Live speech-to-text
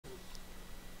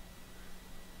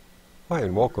Hi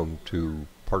and welcome to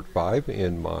part 5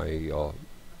 in my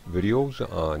videos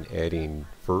on adding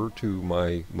fur to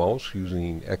my mouse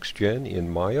using XGen in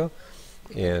Maya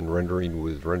and rendering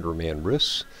with Renderman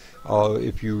risks.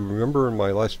 If you remember in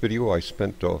my last video, I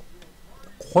spent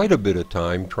quite a bit of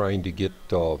time trying to get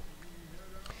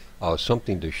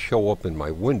something to show up in my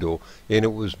window, and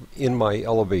it was in my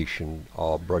elevation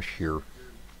brush here.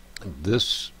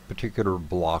 This particular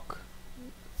block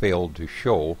failed to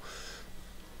show.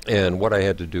 And what I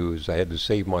had to do is I had to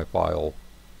save my file,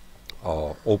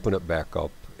 open it back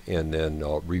up, and then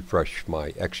refresh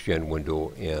my XGen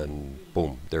window, and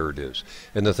boom, there it is.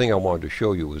 And the thing I wanted to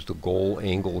show you is the goal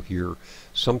angle here.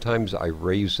 Sometimes I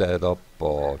raise that up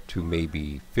to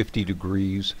maybe 50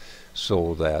 degrees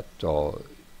so that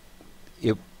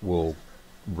it will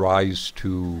rise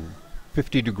to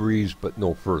 50 degrees but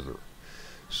no further.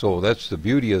 So that's the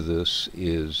beauty of this,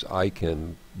 is I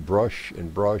can brush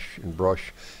and brush and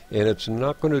brush, and it's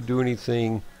not going to do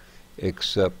anything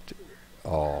except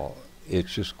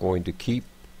it's just going to keep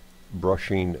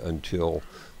brushing until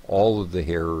all of the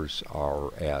hairs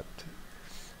are at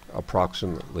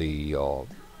approximately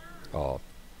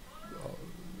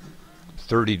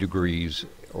 30 degrees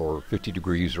or 50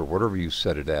 degrees or whatever you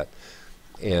set it at,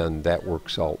 and that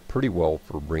works out pretty well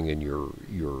for bringing your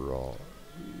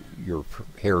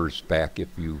hairs back if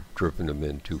you've driven them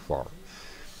in too far.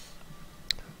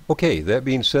 Okay, that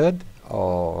being said,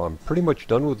 I'm pretty much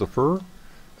done with the fur,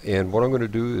 and what I'm going to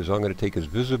do is I'm going to take his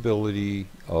visibility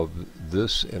of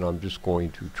this and I'm just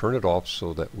going to turn it off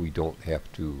so that we don't have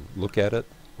to look at it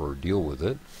or deal with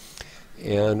it.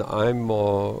 And I'm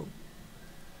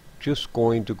just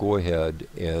going to go ahead,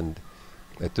 and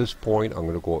at this point I'm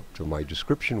going to go up to my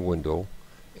description window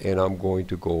and I'm going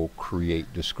to go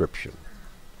create description.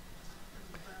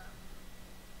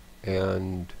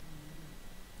 And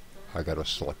I got to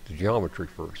select the geometry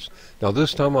first. Now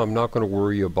this time I'm not going to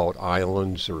worry about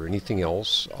islands or anything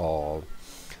else. What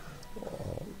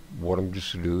I'm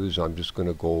just going to do is I'm just going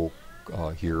to go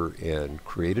here and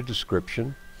create a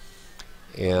description,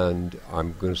 and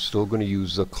I'm still going to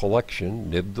use the collection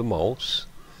nib the mouse,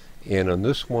 and on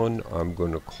this one I'm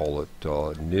going to call it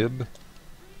nib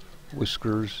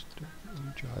whiskers,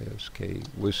 H-I-S-K,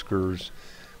 whiskers,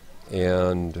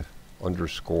 and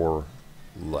underscore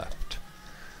left.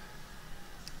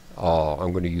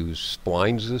 I'm going to use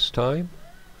splines this time.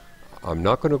 I'm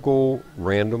not going to go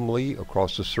randomly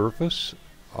across the surface.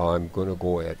 I'm going to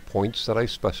go at points that I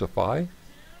specify,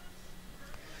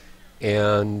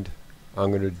 and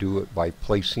I'm going to do it by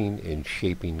placing and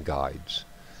shaping guides,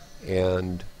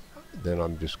 and then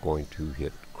I'm just going to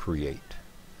hit create.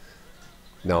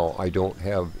 Now I don't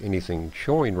have anything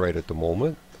showing right at the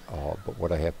moment, but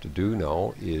what I have to do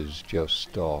now is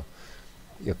just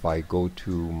if I go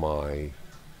to my,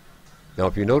 now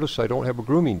if you notice I don't have a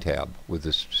grooming tab with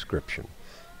this description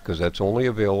because that's only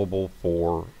available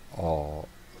for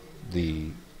the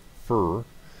fur.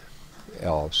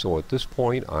 So at this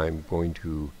point I'm going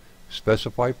to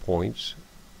specify points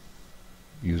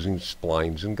using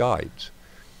splines and guides,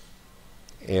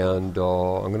 and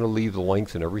I'm going to leave the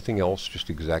length and everything else just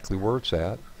exactly where it's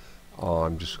at.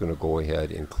 I'm just going to go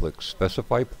ahead and click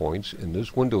specify points, and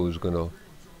this window is going to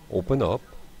open up,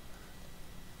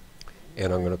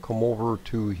 and I'm going to come over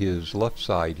to his left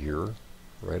side here,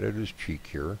 right at his cheek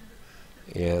here,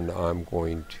 and I'm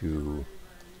going to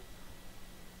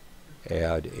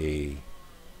add a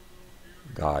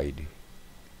guide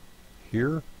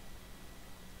here,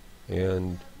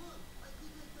 and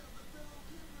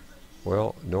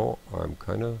well, no, I'm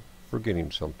kind of forgetting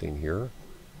something here.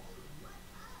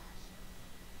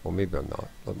 Well, maybe I'm not.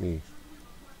 Let me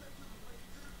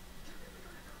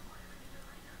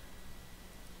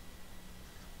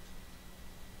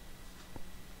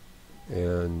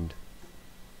and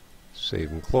save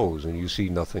and close, and you see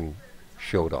nothing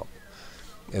showed up,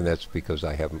 and that's because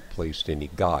I haven't placed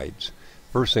any guides.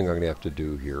 First thing I'm going to have to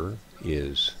do here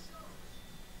is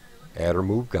add or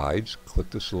move guides.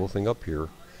 Click this little thing up here,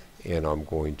 and I'm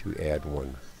going to add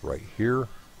one right here.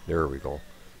 There we go.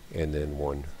 And then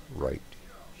one right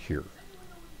here.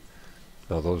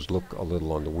 Now those look a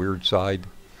little on the weird side.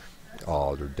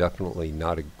 They're definitely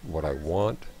not what I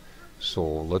want. So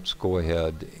let's go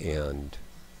ahead and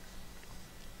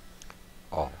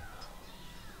we're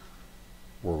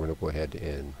going to go ahead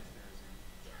and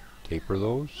taper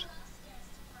those,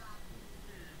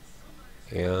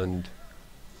 and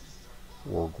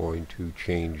we're going to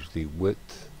change the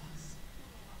width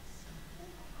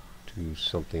to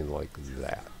something like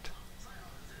that,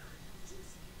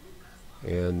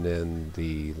 and then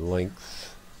the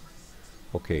length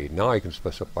Okay, now I can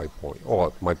specify point.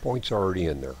 Oh, my points are already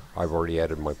in there. I've already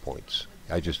added my points.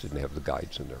 I just didn't have the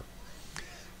guides in there.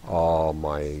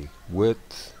 My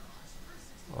width,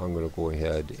 I'm going to go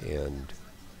ahead and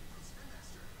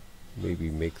maybe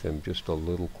make them just a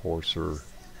little coarser,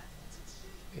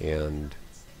 and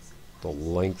the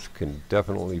length can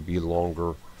definitely be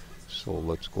longer, so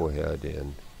let's go ahead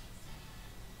and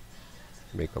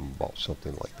make them about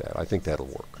something like that. I think that'll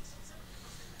work.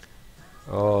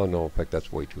 Oh no, in fact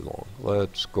that's way too long.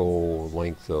 Let's go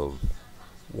length of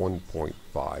 1.5.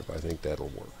 I think that'll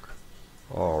work.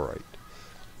 Alright,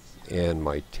 and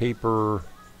my taper,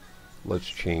 let's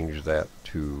change that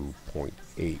to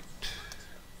 0.8,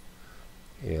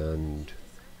 and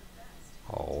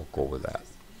I'll go with that.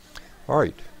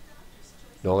 Alright,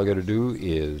 now all I got to do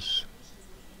is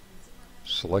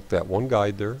select that one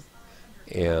guide there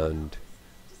and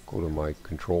go to my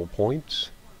control points,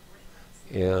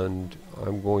 and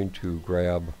I'm going to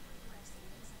grab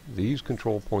these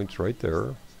control points right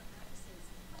there,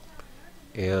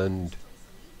 and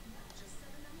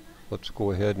let's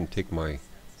go ahead and take my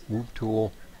move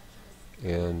tool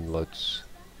and let's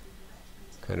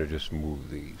kind of just move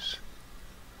these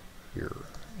here,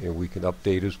 and we can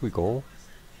update as we go.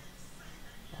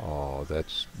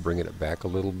 That's bringing it back a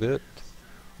little bit.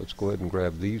 Let's go ahead and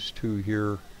grab these two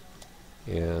here,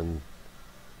 and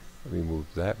let me move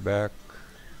that back.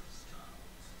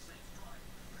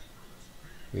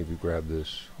 Maybe grab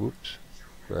this, whoops,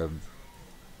 grab,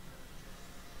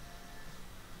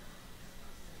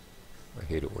 I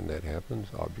hate it when that happens,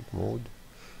 object mode.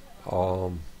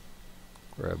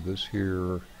 Grab this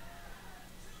here,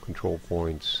 control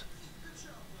points,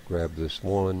 grab this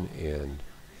one, and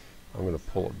I'm going to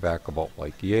pull it back about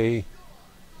like yay,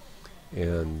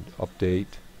 and update,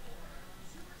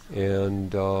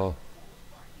 and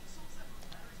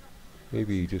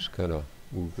maybe just kind of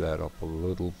move that up a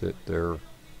little bit there.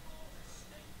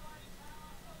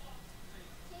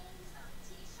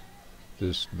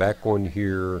 This back one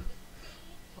here,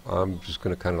 I'm just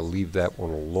going to kind of leave that one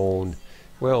alone.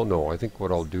 Well, no, I think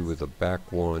what I'll do with the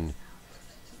back one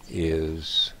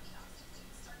is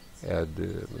add,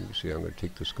 let me see, I'm going to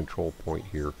take this control point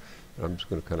here, and I'm just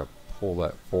going to kind of pull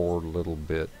that forward a little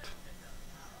bit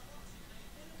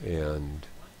and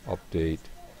update,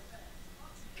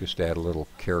 just add a little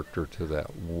character to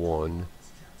that one,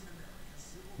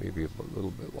 maybe a little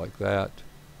bit like that,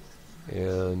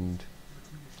 and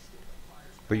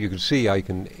but you can see I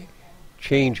can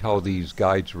change how these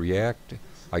guides react.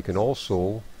 I can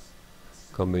also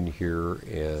come in here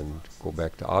and go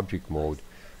back to object mode,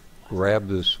 grab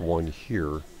this one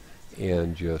here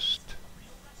and just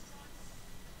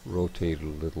rotate it a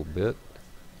little bit,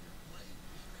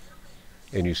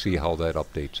 and you see how that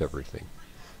updates everything.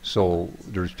 So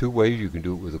there's two ways you can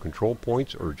do it with the control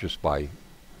points, or just by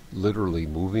literally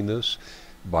moving this.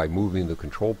 By moving the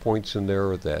control points in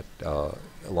there, that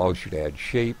allows you to add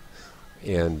shape,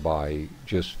 and by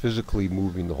just physically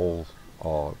moving the whole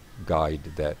guide,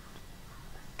 that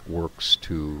works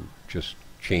to just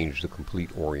change the complete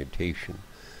orientation.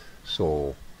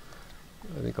 So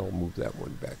I think I'll move that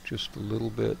one back just a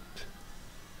little bit,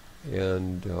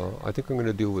 and I think I'm going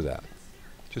to deal with that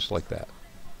just like that.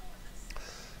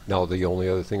 Now the only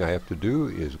other thing I have to do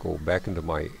is go back into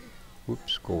my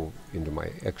go into my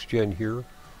XGen here.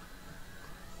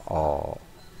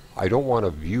 I don't want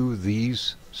to view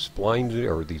these splines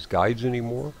or these guides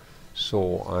anymore,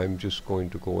 so I'm just going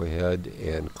to go ahead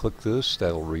and click this.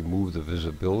 That'll remove the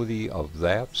visibility of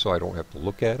that, so I don't have to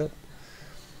look at it.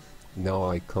 Now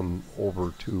I come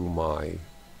over to my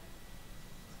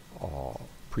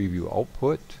preview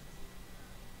output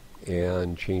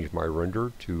and change my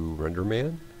render to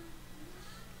Renderman,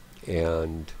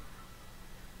 and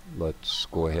let's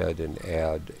go ahead and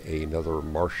add another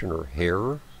Martianer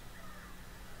hair,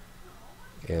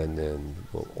 and then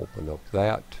we'll open up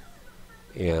that,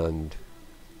 and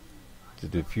the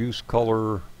diffuse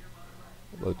color,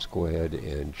 let's go ahead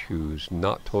and choose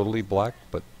not totally black,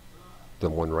 but the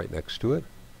one right next to it,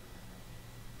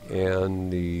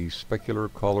 and the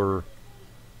specular color,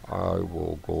 I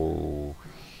will go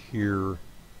here,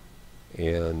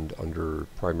 and under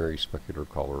primary specular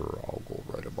color I'll go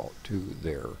right about to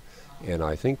there, and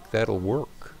I think that'll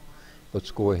work.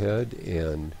 Let's go ahead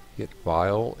and hit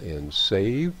file and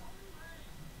save,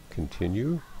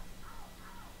 continue,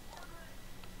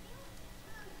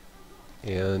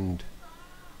 and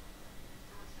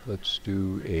let's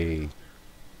do a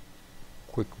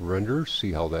quick render,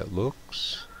 see how that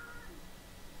looks.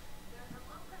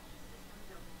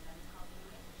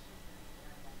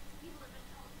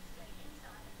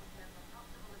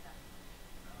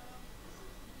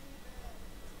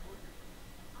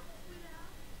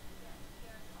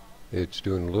 It's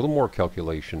doing a little more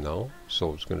calculation now,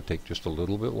 so it's going to take just a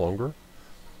little bit longer,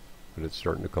 but it's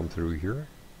starting to come through here.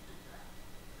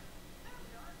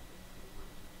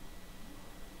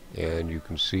 And you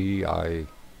can see I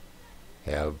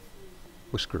have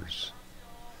whiskers.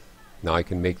 Now I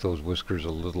can make those whiskers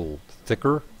a little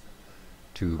thicker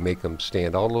to make them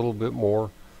stand out a little bit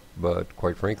more, but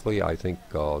quite frankly I think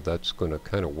that's going to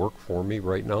kind of work for me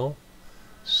right now.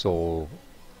 So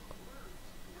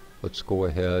let's go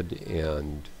ahead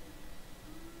and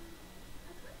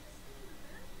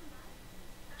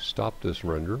stop this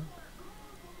render.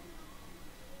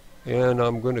 And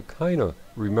I'm going to kind of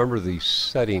remember these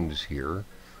settings here.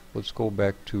 Let's go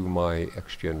back to my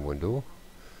XGen window.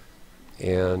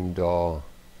 And I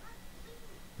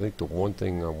think the one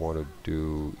thing I want to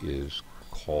do is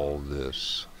call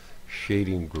this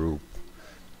shading group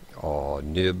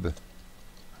nib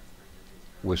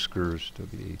whiskers,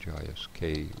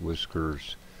 W-H-I-S-K,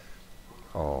 whiskers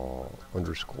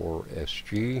underscore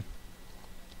SG.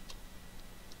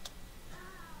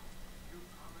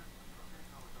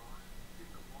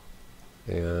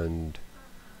 And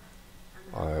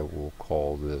I will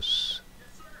call this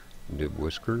nib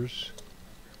whiskers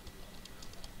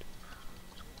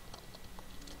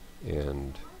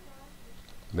and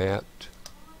matte,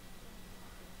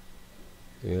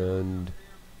 and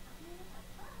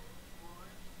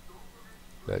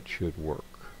that should work.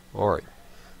 Alright,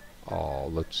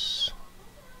 let's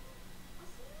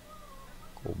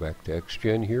go back to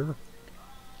XGen here,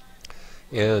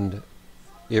 and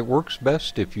it works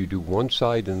best if you do one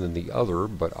side and then the other,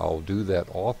 but I'll do that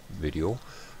off video.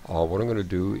 What I'm going to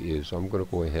do is I'm going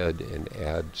to go ahead and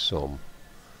add some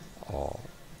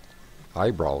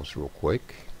eyebrows real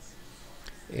quick,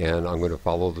 and I'm going to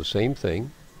follow the same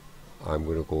thing. I'm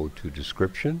going to go to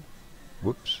description.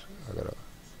 Whoops, I got a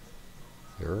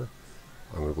error.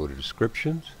 I'm going to go to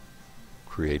descriptions,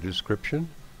 create a description,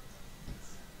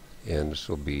 and this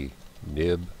will be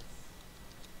nib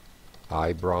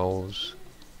eyebrows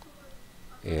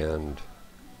and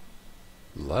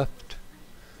left,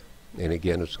 and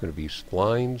again it's going to be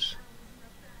splines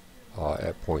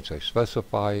at points I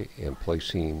specify, and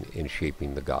placing and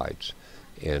shaping the guides,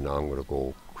 and I'm going to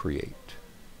go create.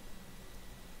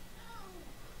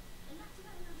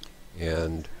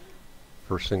 And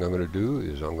first thing I'm going to do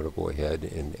is I'm going to go ahead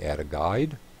and add a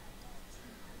guide,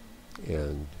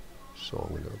 and so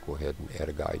I'm going to go ahead and add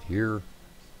a guide here,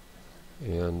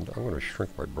 and I'm going to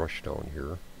shrink my brush down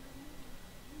here.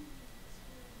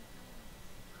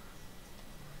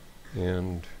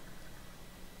 And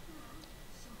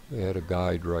add a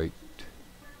guide right.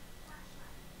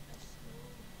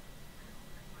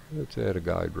 Let's add a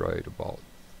guide right about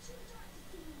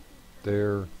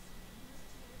there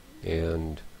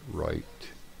and right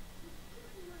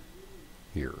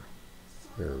here.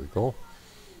 There we go.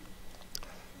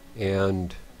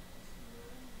 And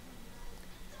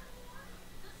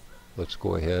let's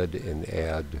go ahead and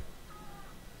add,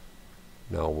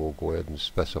 now we'll go ahead and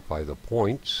specify the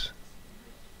points.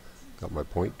 Got my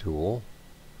point tool,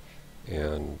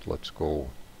 and let's go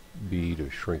B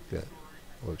to shrink that.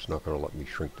 Well, it's not going to let me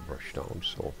shrink the brush down,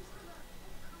 so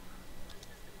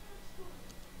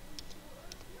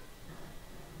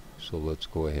let's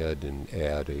go ahead and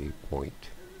add a point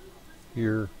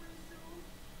here,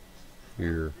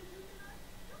 here,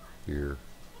 here,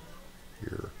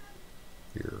 here,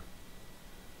 here,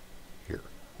 here.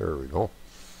 There we go.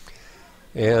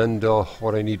 And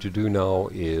what I need to do now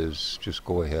is just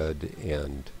go ahead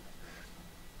and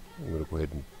I'm going to go ahead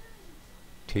and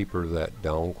taper that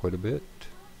down quite a bit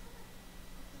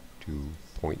to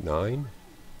 0.9.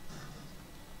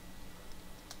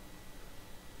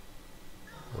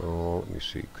 Oh, let me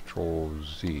see, Control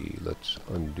Z. Let's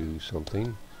undo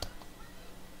something.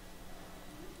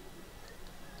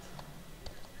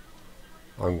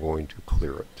 I'm going to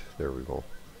clear it. There we go.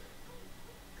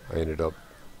 I ended up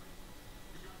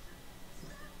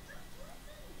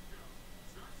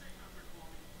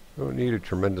don't need a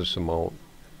tremendous amount.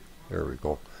 There we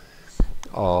go.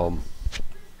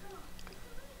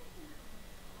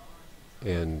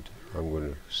 And I'm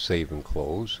going to save and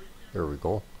close. There we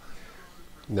go.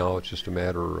 Now it's just a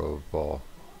matter of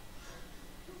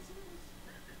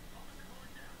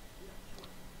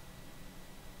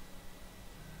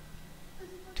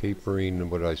tapering.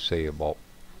 What did I say, about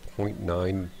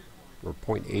 0.9 or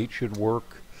 0.8 should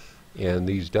work. And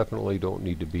these definitely don't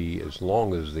need to be as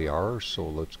long as they are, so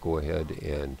let's go ahead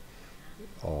and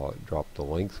drop the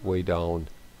length way down,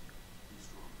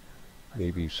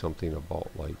 maybe something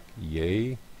about like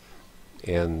yay,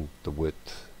 and the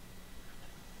width,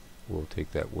 we'll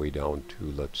take that way down to,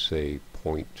 let's say,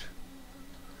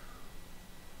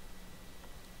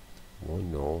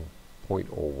 1, no,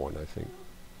 0.01 I think,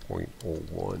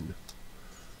 0.01,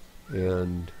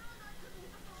 and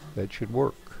that should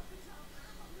work.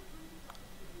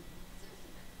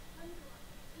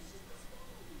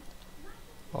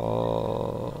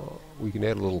 We can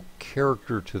add a little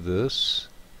character to this.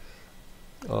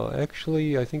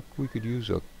 Actually, I think we could use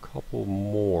a couple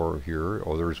more here.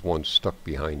 Oh, there's one stuck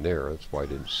behind there. That's why I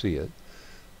didn't see it.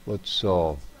 Let's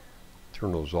turn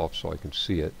those off so I can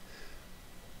see it.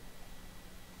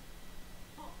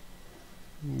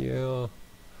 Yeah.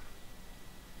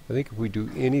 I think if we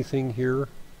do anything here,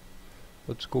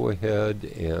 let's go ahead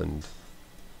and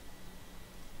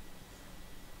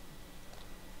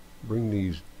bring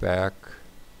these back.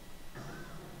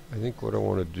 I think what I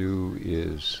want to do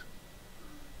is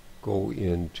go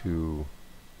into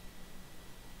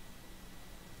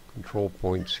control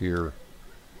points here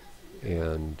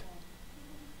and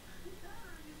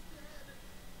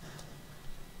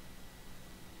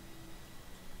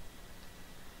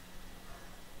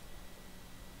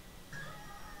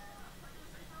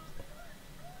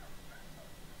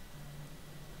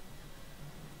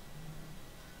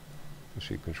let's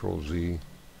see, control Z.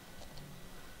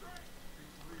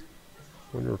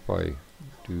 Wonder if I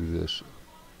do this.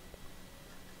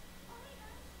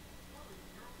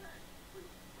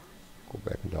 Go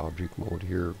back into object mode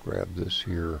here, grab this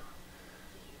here,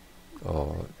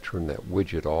 turn that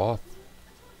widget off,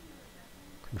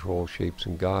 control shapes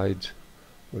and guides.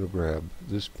 I'm going to grab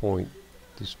this point,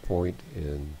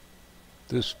 and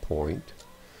this point,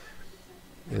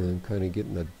 and then kind of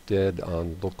getting a dead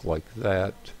on look like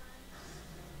that.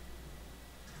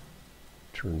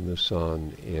 Turn this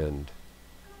on and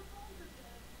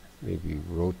maybe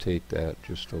rotate that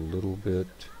just a little bit.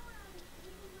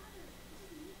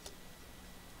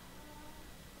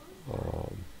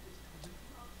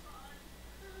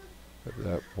 At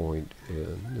that point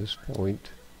and this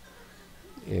point,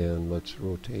 and let's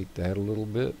rotate that a little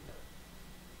bit,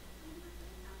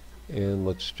 and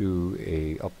let's do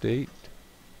a update.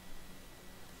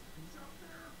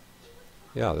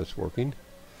 Yeah, that's working.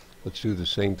 Let's do the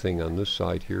same thing on this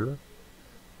side here.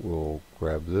 We'll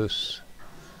grab this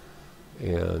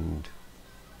and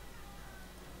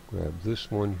grab this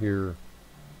one here.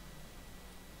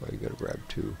 Oh, you gotta grab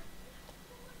two.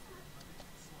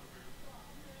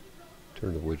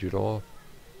 Turn the widget off.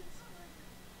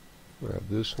 Grab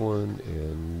this one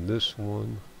and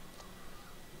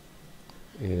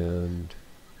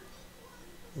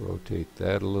rotate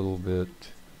that a little bit.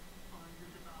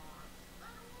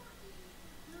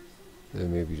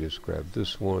 Then maybe just grab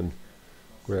this one,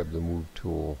 grab the move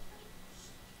tool,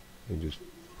 and just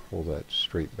pull that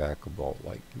straight back about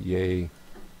like yay.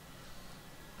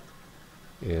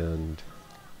 And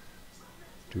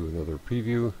do another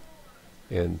preview,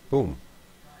 and boom,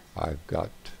 I've got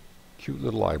cute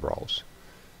little eyebrows.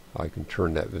 I can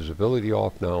turn that visibility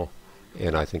off now,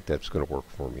 and I think that's going to work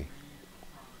for me.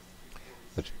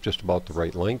 That's just about the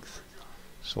right length,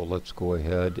 so let's go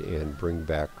ahead and bring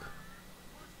back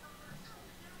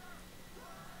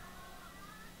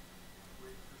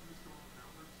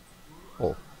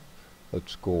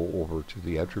let's go over to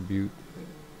the attribute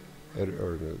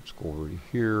editor. Let's go over to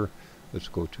here. Let's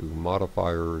go to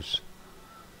modifiers,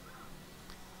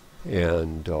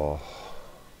 and no,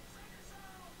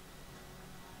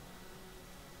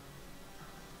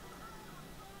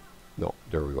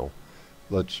 there we go.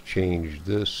 Let's change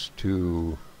this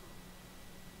to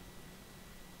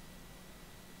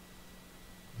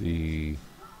the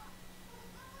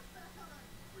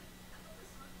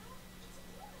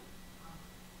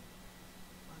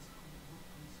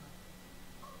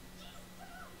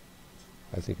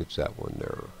I think it's that one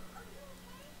there.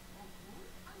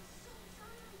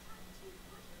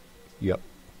 Yep.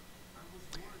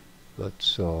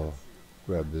 Let's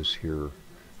grab this here,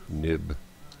 nib,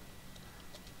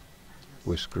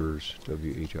 Whiskers,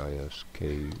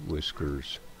 W-H-I-S-K,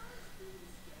 Whiskers,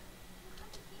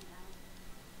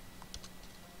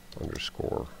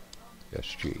 underscore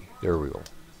SG. There we go.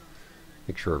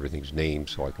 Make sure everything's named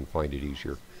so I can find it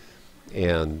easier.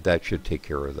 And that should take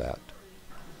care of that.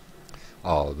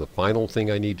 The final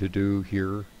thing I need to do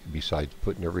here, besides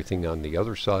putting everything on the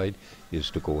other side,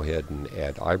 is to go ahead and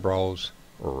add eyebrows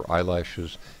or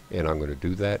eyelashes, and I'm going to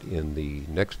do that in the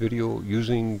next video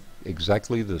using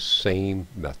exactly the same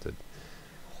method.